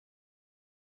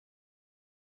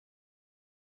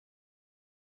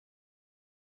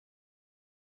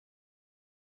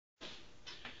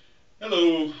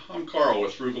Hello, I'm Carl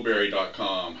with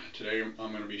Rubbermaid.com. Today I'm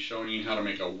going to be showing you how to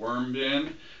make a worm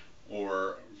bin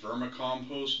or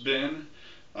vermicompost bin.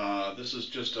 This is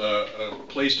just a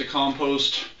place to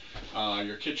compost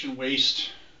your kitchen waste,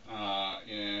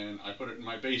 and I put it in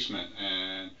my basement,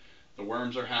 and the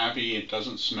worms are happy. It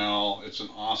doesn't smell. It's an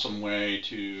awesome way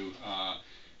to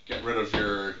get rid of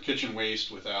your kitchen waste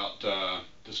without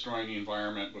destroying the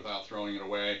environment, without throwing it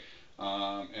away.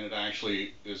 And it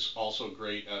actually is also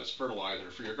great as fertilizer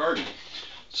for your garden.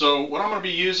 So what I'm going to be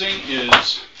using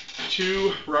is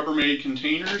two Rubbermaid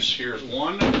containers. Here's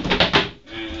one,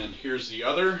 and here's the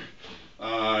other.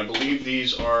 I believe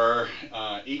these are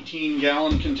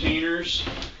 18-gallon containers.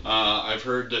 I've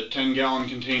heard that 10-gallon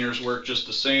containers work just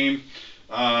the same.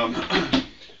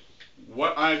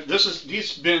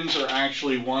 These bins are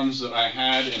actually ones that I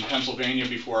had in Pennsylvania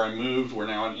before I moved. We're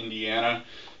now in Indiana.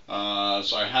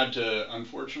 So I had to,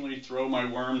 unfortunately, throw my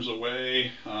worms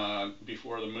away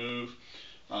before the move.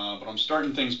 But I'm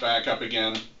starting things back up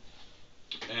again.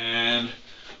 And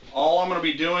all I'm going to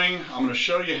be doing, I'm going to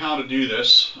show you how to do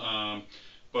this. You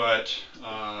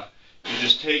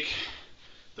just take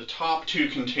the top two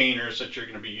containers that you're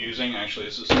going to be using. Actually,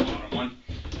 this is the bottom one.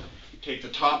 You take the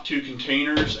top two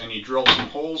containers and you drill some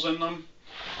holes in them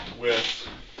with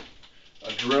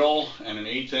a drill and an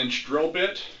 1/8" drill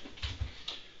bit.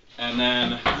 And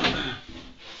then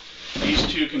these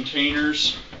two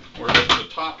containers, where the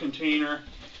top container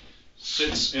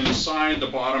sits inside the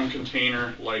bottom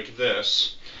container like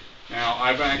this. Now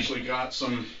I've actually got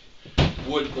some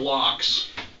wood blocks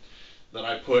that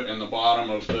I put in the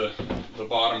bottom of the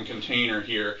bottom container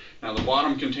here. Now the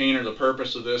bottom container, the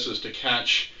purpose of this is to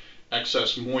catch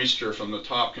excess moisture from the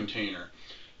top container.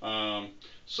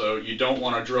 So you don't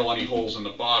want to drill any holes in the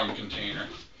bottom container.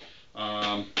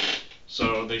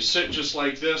 So they sit just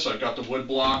like this. I've got the wood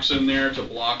blocks in there to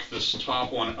block this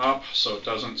top one up so it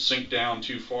doesn't sink down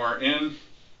too far in.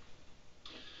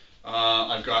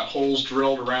 I've got holes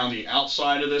drilled around the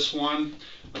outside of this one.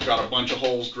 I've got a bunch of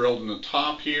holes drilled in the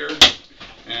top here.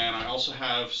 And I also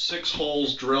have 6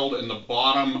 holes drilled in the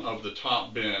bottom of the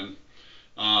top bin.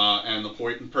 And the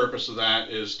point and purpose of that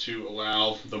is to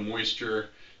allow the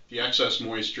moisture, the excess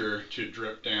moisture, to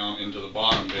drip down into the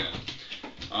bottom bin.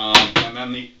 And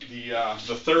then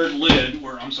the third lid,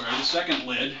 the second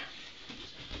lid,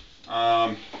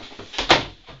 I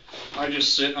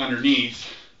just sit underneath,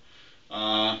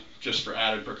 just for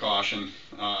added precaution.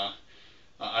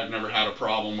 I've never had a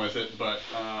problem with it, but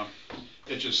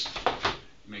it just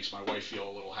makes my wife feel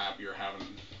a little happier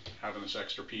having this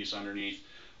extra piece underneath.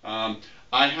 I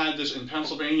had this in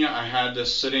Pennsylvania. I had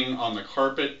this sitting on the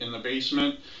carpet in the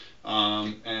basement.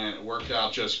 And it worked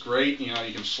out just great. You know,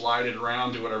 you can slide it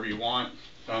around, do whatever you want.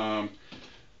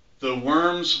 The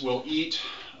worms will eat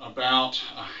about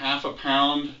a ½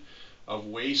 pound of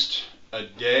waste a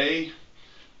day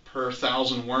per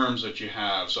 1,000 worms that you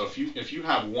have. So if you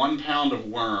have 1 pound of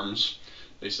worms,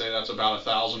 they say that's about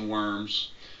 1,000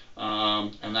 worms,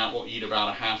 and that will eat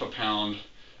about a ½ pound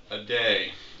a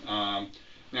day.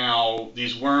 Now,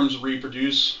 these worms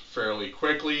reproduce fairly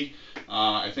quickly.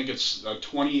 I think it's a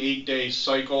 28-day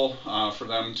cycle for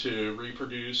them to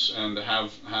reproduce and to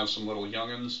have some little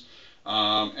youngins.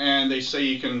 And they say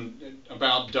you can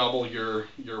about double your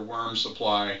worm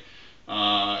supply.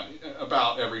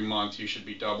 About every month you should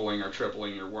be doubling or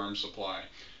tripling your worm supply,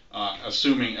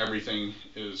 assuming everything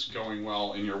is going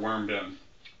well in your worm bin.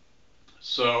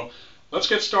 So let's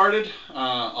get started.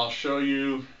 I'll show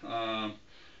you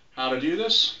how to do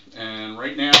this. And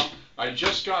right now I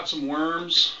just got some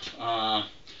worms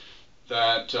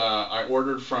that I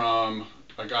ordered from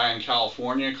a guy in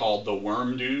California called the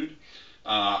Worm Dude.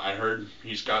 I heard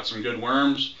he's got some good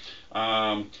worms.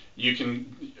 You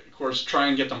can, of course, try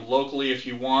and get them locally if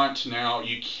you want. Now,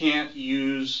 you can't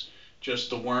use just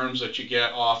the worms that you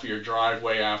get off your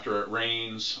driveway after it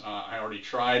rains. I already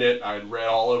tried it. I read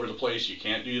all over the place you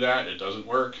can't do that. It doesn't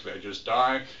work. They just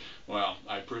die. Well,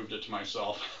 I proved it to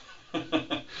myself.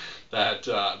 That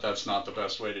that's not the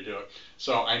best way to do it.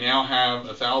 So I now have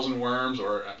 1,000 worms,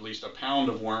 or at least a pound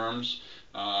of worms,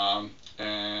 and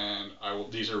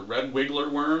these are red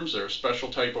wiggler worms. They're a special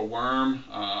type of worm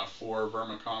for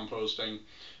vermicomposting,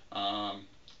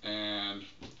 and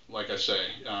like I say,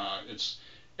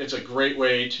 it's a great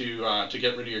way to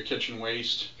get rid of your kitchen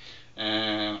waste,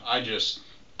 and I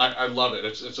love it.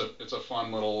 It's a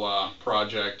fun little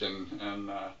project, and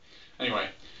anyway,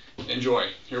 enjoy.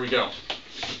 Here we go.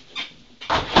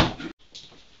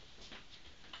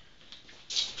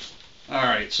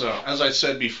 Alright, so as I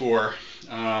said before,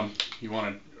 you want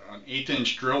an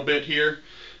 1/8" drill bit here.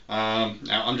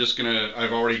 Now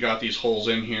I've already got these holes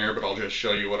in here, but I'll just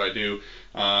show you what I do.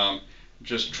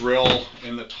 Just drill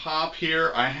in the top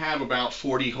here. I have about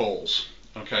 40 holes,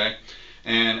 okay?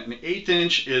 And an 1/8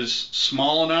 inch is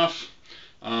small enough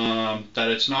that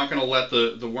it's not going to let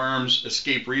the worms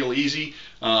escape real easy,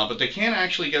 but they can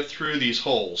actually get through these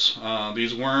holes.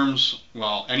 These worms,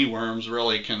 well, any worms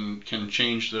really can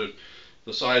change the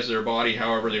size of their body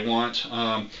however they want.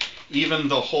 Even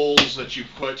the holes that you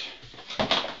put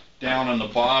down on the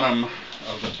bottom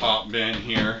of the top bin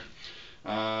here,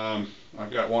 I've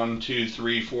got 1, 2,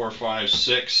 3, 4, 5,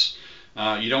 6.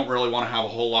 You don't really want to have a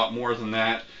whole lot more than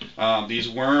that. These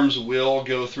worms will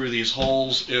go through these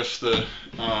holes if the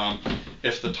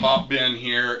top bin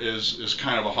here is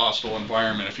kind of a hostile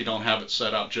environment, if you don't have it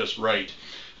set up just right.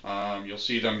 You'll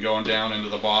see them going down into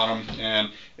the bottom, and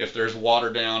if there's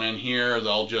water down in here,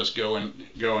 they'll just go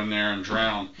in there and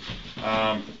drown.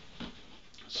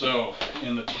 So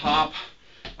in the top,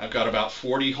 I've got about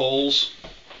 40 holes.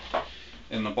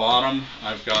 In the bottom,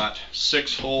 I've got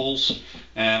 6 holes,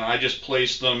 and I just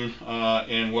placed them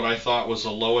in what I thought was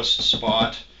the lowest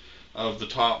spot of the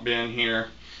top bin here.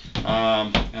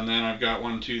 And then I've got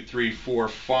 1, 2, 3, 4,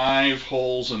 5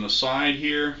 holes in the side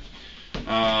here,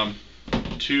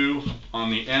 2 on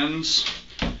the ends,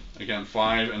 again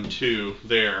 5 and 2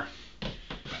 there.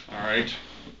 All right,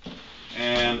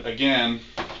 and again,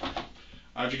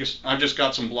 I've just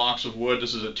got some blocks of wood.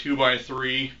 This is a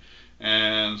 2x3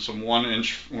 and some 1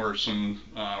 inch or some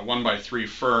 1x3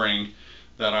 furring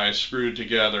that I screwed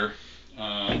together.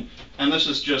 And this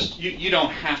is just, you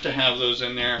don't have to have those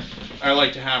in there. I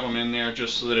like to have them in there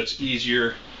just so that it's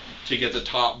easier to get the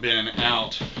top bin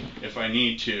out if I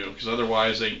need to, because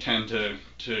otherwise they tend to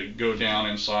go down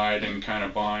inside and kind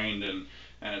of bind, and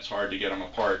it's hard to get them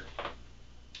apart.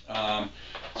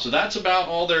 So that's about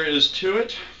all there is to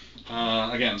it.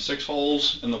 Again, 6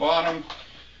 holes in the bottom,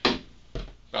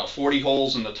 about 40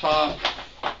 holes in the top,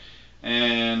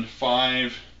 and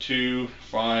 5, 2,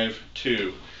 5,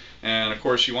 2. And of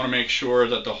course you want to make sure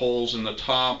that the holes in the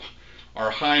top are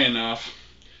high enough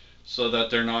so that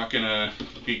they're not going to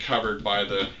be covered by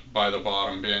the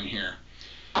bottom bin here.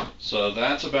 So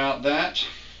that's about that.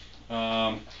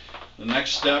 The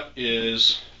next step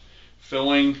is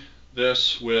filling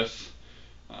this with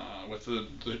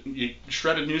the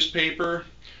shredded newspaper,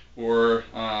 or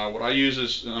what I use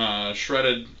is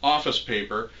shredded office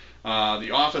paper.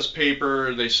 The office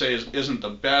paper, they say, isn't the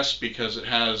best because it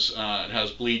has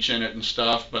bleach in it and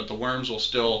stuff, but the worms will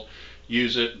still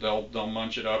use it. They'll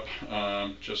munch it up,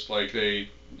 just like the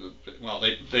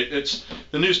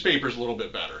newspaper's a little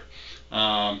bit better.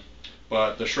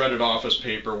 But the shredded office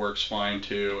paper works fine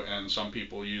too, and some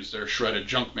people use their shredded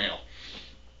junk mail.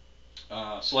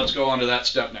 So let's go on to that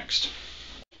step next.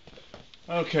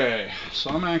 Okay,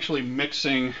 so I'm actually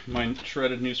mixing my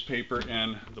shredded newspaper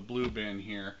in the blue bin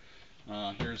here.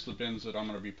 Here's the bins that I'm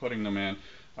going to be putting them in.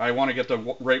 I want to get the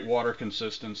right water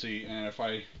consistency, and if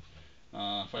I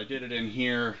did it in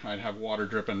here, I'd have water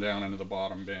dripping down into the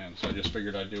bottom bin, so I just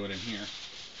figured I'd do it in here.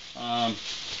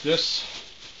 This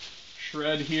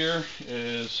shred here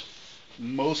is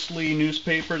mostly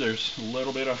newspaper. There's a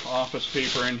little bit of office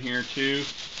paper in here too.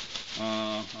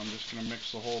 I'm just going to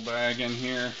mix the whole bag in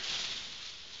here,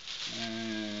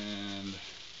 and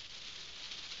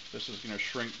this is going to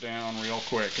shrink down real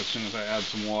quick as soon as I add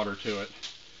some water to it.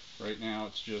 Right now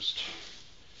it's just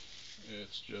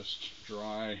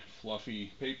dry,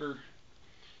 fluffy paper,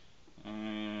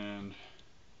 and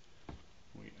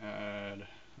we add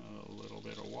a little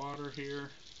bit of water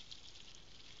here.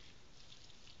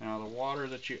 Now the water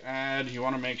that you add, you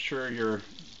want to make sure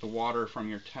the water from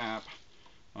your tap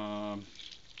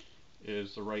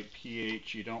is the right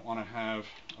pH. You don't want to have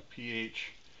a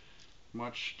pH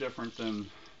much different than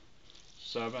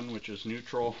 7, which is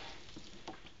neutral.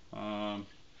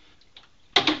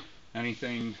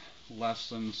 Anything less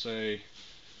than, say,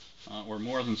 or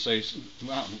more than, say,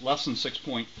 less than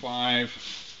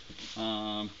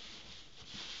 6.5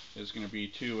 is going to be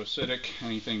too acidic.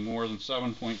 Anything more than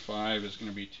 7.5 is going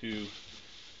to be too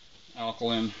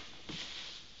alkaline.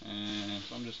 And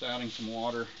so I'm just adding some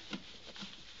water.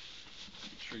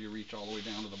 Make sure you reach all the way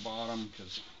down to the bottom,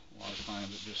 because a lot of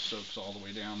times it just soaks all the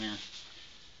way down there.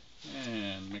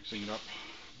 And mixing it up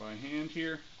by hand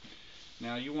here.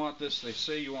 Now you want this, they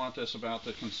say you want this about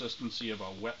the consistency of a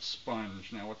wet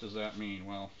sponge. Now what does that mean?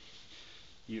 Well,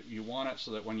 you want it so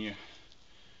that when you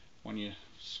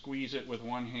squeeze it with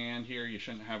one hand here, you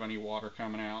shouldn't have any water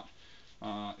coming out.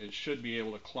 It should be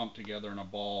able to clump together in a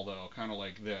ball though, kind of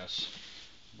like this.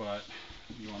 But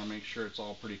you want to make sure it's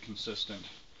all pretty consistent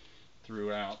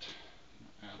throughout.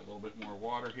 Add a little bit more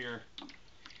water here.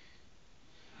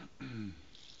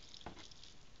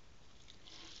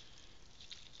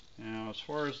 Now, as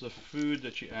far as the food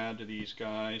that you add to these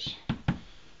guys,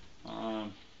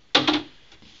 um,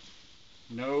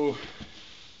 no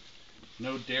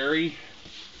dairy,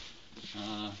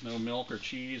 no milk or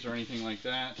cheese or anything like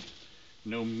that.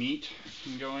 No meat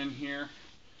can go in here.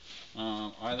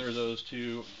 Either of those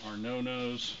two are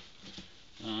no-nos.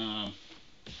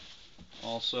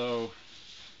 Also,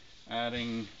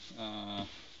 adding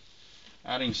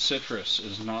citrus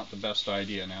is not the best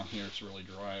idea. Now here it's really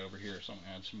dry over here, so I'm going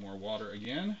to add some more water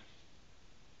again.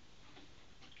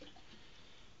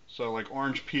 So like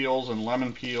orange peels and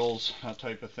lemon peels, that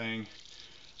type of thing,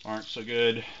 aren't so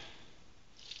good.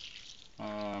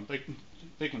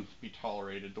 They can be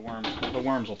tolerated. The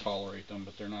worms will tolerate them,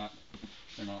 but they're not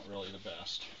really the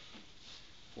best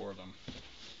for them.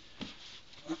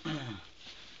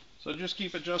 So just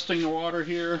keep adjusting the water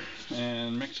here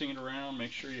and mixing it around.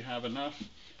 Make sure you have enough.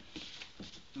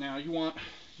 Now you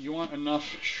want enough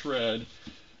shred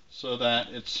so that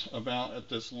it's about at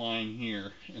this line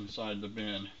here inside the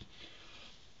bin.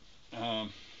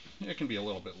 It can be a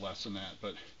little bit less than that,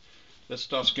 but this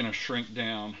stuff's going to shrink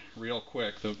down real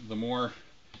quick. The more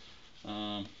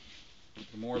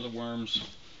the worms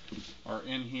are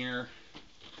in here,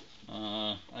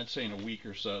 I'd say in a week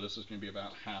or so, this is going to be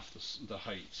about half the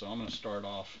height. So I'm going to start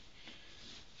off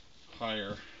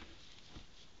higher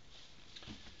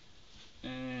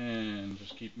and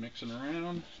just keep mixing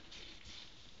around.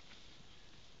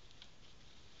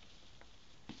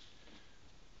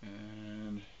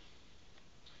 And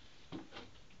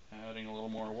adding a little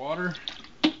more water.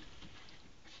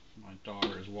 My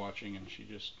daughter is watching and she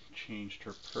just changed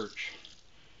her perch.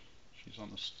 She's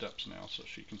on the steps now so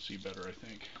she can see better, I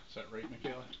think. Is that right,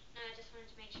 Michaela? I just wanted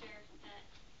to make sure that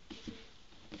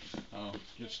Oh,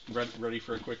 just ready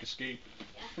for a quick escape?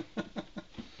 Yeah.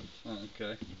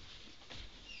 Okay.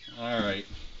 Alright.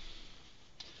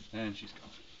 And she's gone.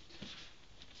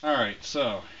 Alright,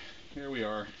 so here we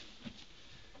are.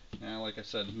 Now, like I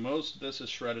said, most of this is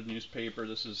shredded newspaper.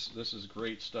 This is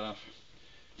great stuff.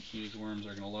 These worms are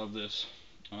going to love this.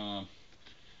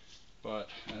 But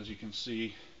as you can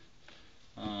see,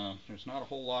 there's not a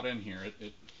whole lot in here.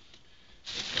 It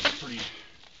gets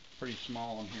pretty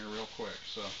small in here real quick.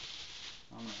 So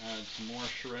I'm going to add some more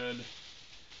shred,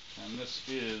 and this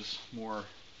is more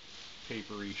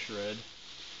papery shred.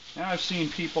 Now I've seen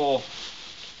people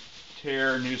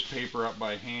tear newspaper up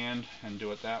by hand and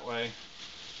do it that way.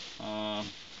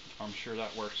 I'm sure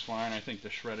that works fine. I think the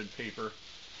shredded paper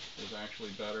is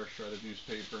actually better, shredded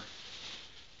newspaper.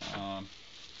 I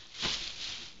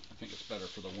think it's better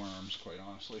for the worms, quite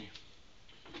honestly.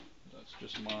 That's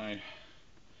just my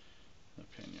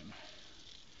opinion.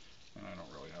 And I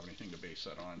don't really have anything to base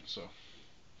that on, so.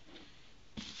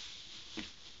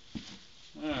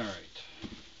 Alright.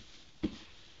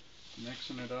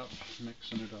 Mixing it up,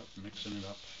 mixing it up, mixing it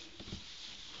up.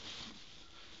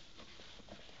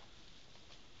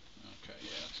 Okay,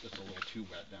 yeah, it's a little too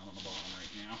wet down on the bottom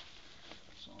right now.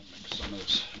 So I'll mix some of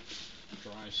this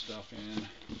dry stuff in.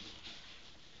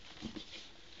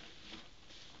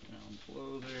 Down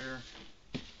below there.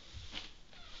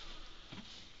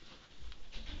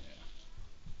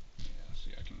 Yeah,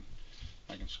 see,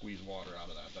 I can squeeze water out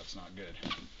of that. That's not good.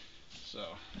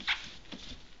 So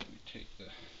we take the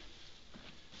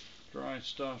dry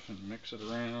stuff and mix it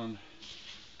around.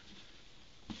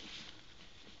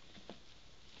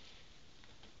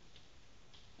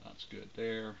 That's good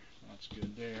there. That's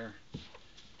good there.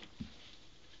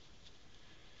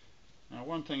 Now,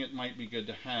 one thing it might be good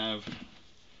to have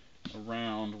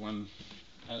around when,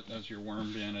 as your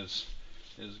worm bin is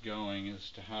going,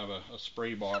 is to have a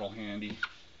spray bottle handy,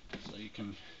 so you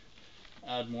can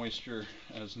add moisture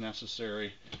as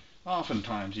necessary.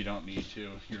 Oftentimes you don't need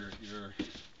to. Your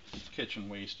kitchen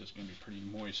waste is going to be pretty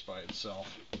moist by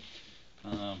itself.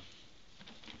 And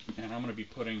I'm going to be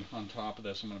putting on top of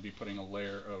this, I'm going to be putting a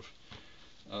layer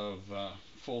of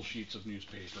full sheets of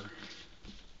newspaper.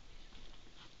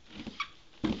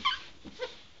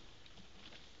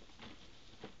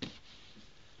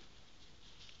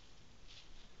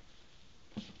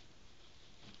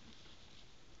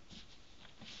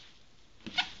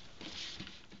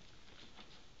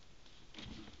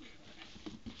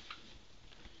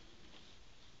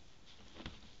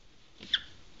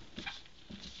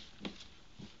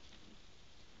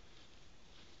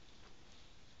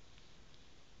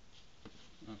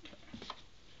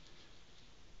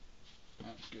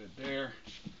 Good there.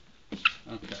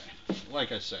 Okay,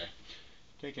 like I say,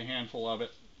 take a handful of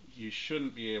it. You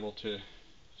shouldn't be able to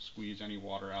squeeze any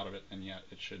water out of it, and yet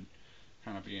it should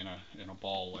kind of be in a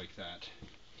ball like that,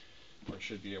 or it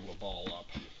should be able to ball up.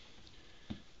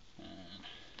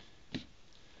 And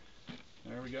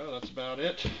there we go, that's about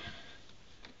it.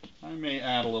 I may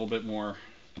add a little bit more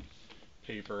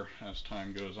paper as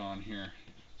time goes on here.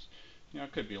 You know,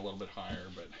 it could be a little bit higher,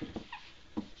 but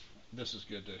this is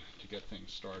good to get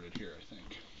things started here, I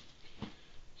think.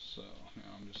 So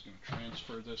now I'm just going to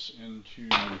transfer this into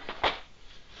my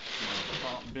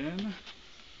top bin.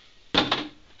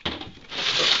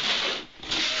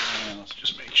 And let's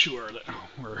just make sure that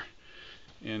we're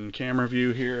in camera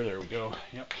view here. There we go.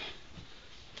 Yep.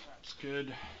 That's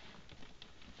good.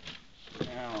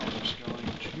 Now I'm just going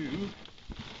to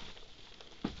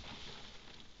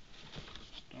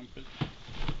dump it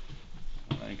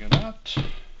like that.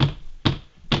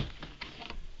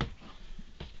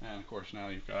 And of course now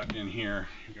you've got in here,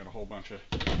 you've got a whole bunch of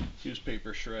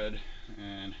newspaper shred,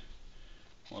 and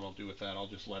what I'll do with that, I'll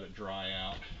just let it dry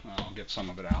out. I'll get some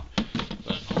of it out,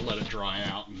 but I'll let it dry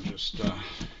out and just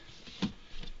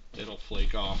it'll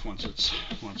flake off once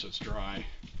it's dry.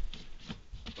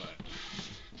 But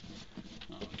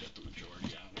I'll get the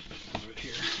majority out of it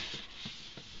here.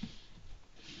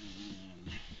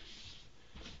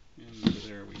 And into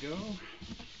there we go.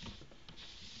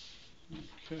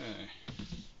 Okay.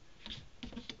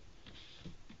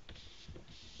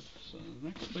 So the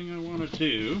next thing I want to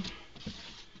do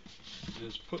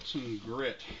is put some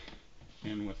grit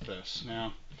in with this.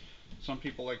 Now, some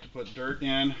people like to put dirt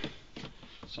in,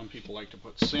 some people like to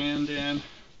put sand in.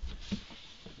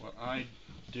 What I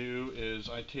do is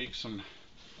I take some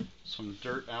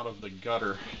dirt out of the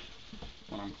gutter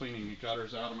when I'm cleaning the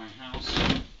gutters out of my house,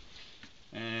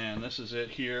 and this is it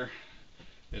here.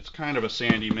 It's kind of a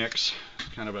sandy mix,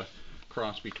 kind of a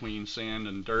cross between sand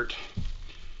and dirt,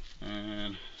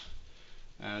 and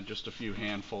add just a few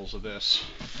handfuls of this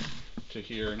to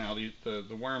here. Now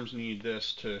the worms need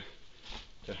this to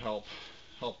help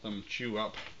them chew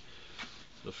up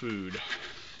the food,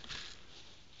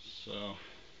 so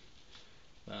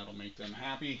that'll make them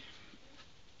happy.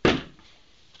 And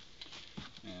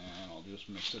I'll just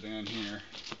mix it in here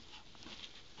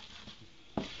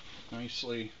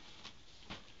nicely.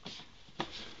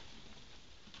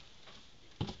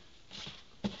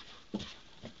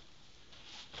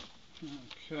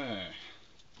 Okay,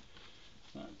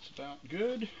 that's about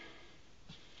good.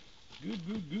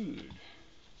 Good.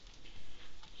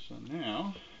 So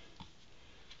now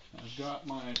I've got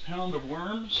my pound of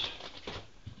worms.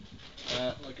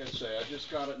 Like I say, I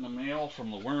just got it in the mail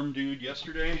from the worm dude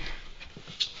yesterday.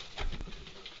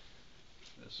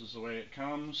 This is the way it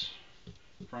comes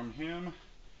from him. In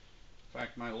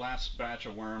fact, my last batch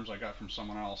of worms I got from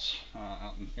someone else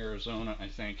out in Arizona, I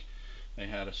think. They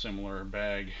had a similar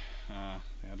bag.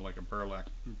 They had like a burlap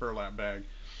bag.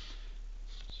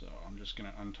 So I'm just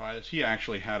going to untie this. He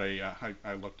actually had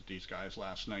I looked at these guys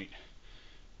last night.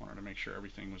 Wanted to make sure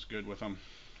everything was good with them.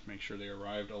 Make sure they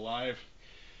arrived alive.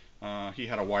 He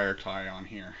had a wire tie on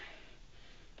here,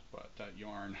 but that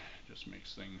yarn just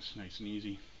makes things nice and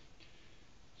easy.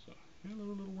 So, hello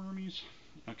little wormies.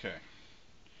 Okay,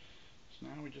 so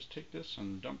now we just take this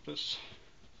and dump this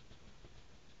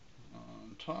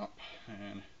on top,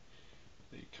 and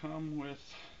they come with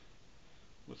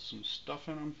some stuff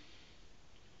in them.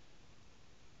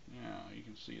 Yeah, you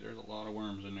can see there's a lot of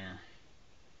worms in there.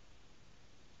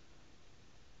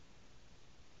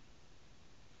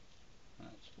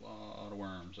 That's a lot of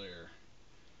worms there,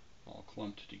 all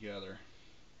clumped together.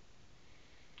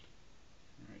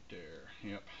 Right there,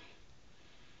 yep.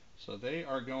 So they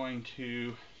are going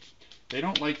to, they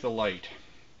don't like the light.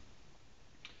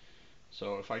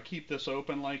 So if I keep this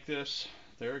open like this,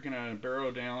 they're going to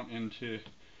burrow down into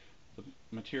the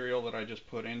material that I just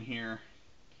put in here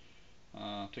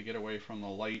to get away from the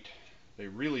light. They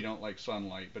really don't like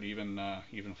sunlight, but even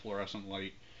fluorescent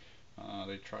light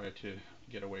they try to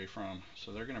get away from.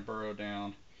 So they're going to burrow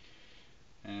down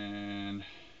and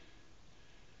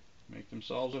make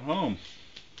themselves at home.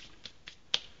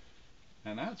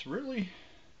 And that's really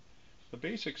the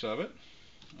basics of it.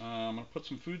 I'm going to put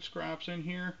some food scraps in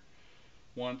here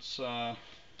once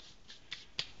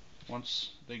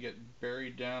they get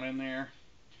buried down in there.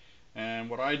 And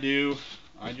what I do,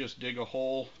 I just dig a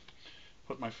hole,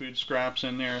 put my food scraps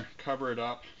in there, cover it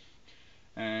up,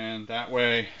 and that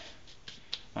way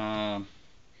it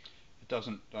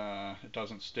doesn't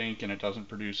stink and it doesn't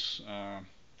produce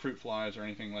fruit flies or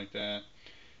anything like that.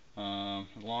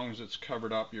 As long as it's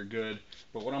covered up, you're good.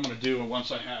 But what I'm going to do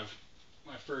once I have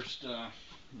my first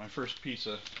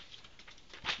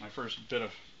bit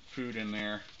of food in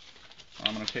there,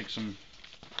 I'm going to take some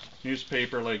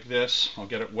newspaper like this. I'll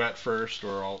get it wet first,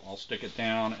 or I'll stick it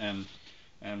down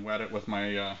and wet it with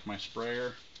my my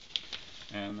sprayer,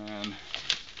 and then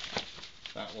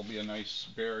that will be a nice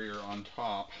barrier on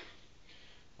top.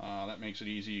 That makes it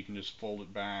easy. You can just fold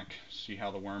it back, see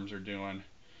how the worms are doing,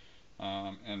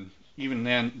 and even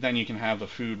then you can have the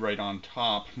food right on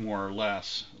top, more or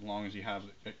less, as long as you have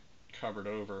it covered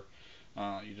over.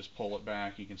 You just pull it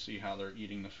back, you can see how they're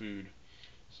eating the food,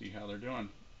 see how they're doing.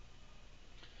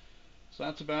 So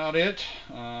that's about it.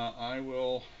 I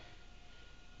will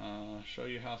show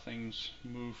you how things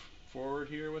move forward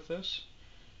here with this.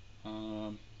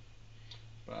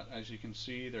 But as you can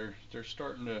see, they're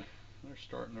starting to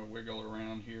wiggle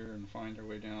around here and find their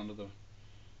way down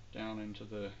into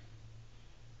the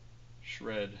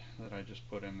shred that I just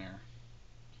put in there.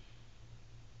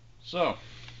 So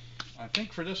I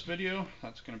think for this video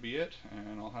that's going to be it,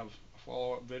 and I'll have a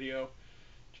follow-up video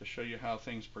to show you how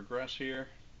things progress here.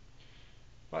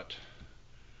 But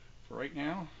for right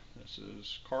now, this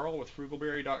is Carl with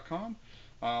frugalberry.com.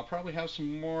 I'll probably have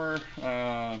some more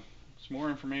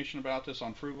information about this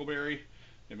on Frugalberry.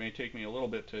 It may take me a little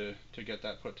bit to get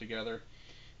that put together,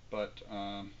 but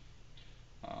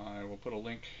I will put a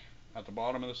link at the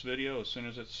bottom of this video as soon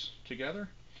as it's together.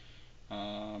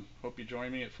 Hope you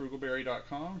join me at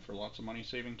frugalberry.com for lots of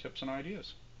money-saving tips and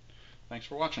ideas. Thanks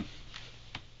for watching.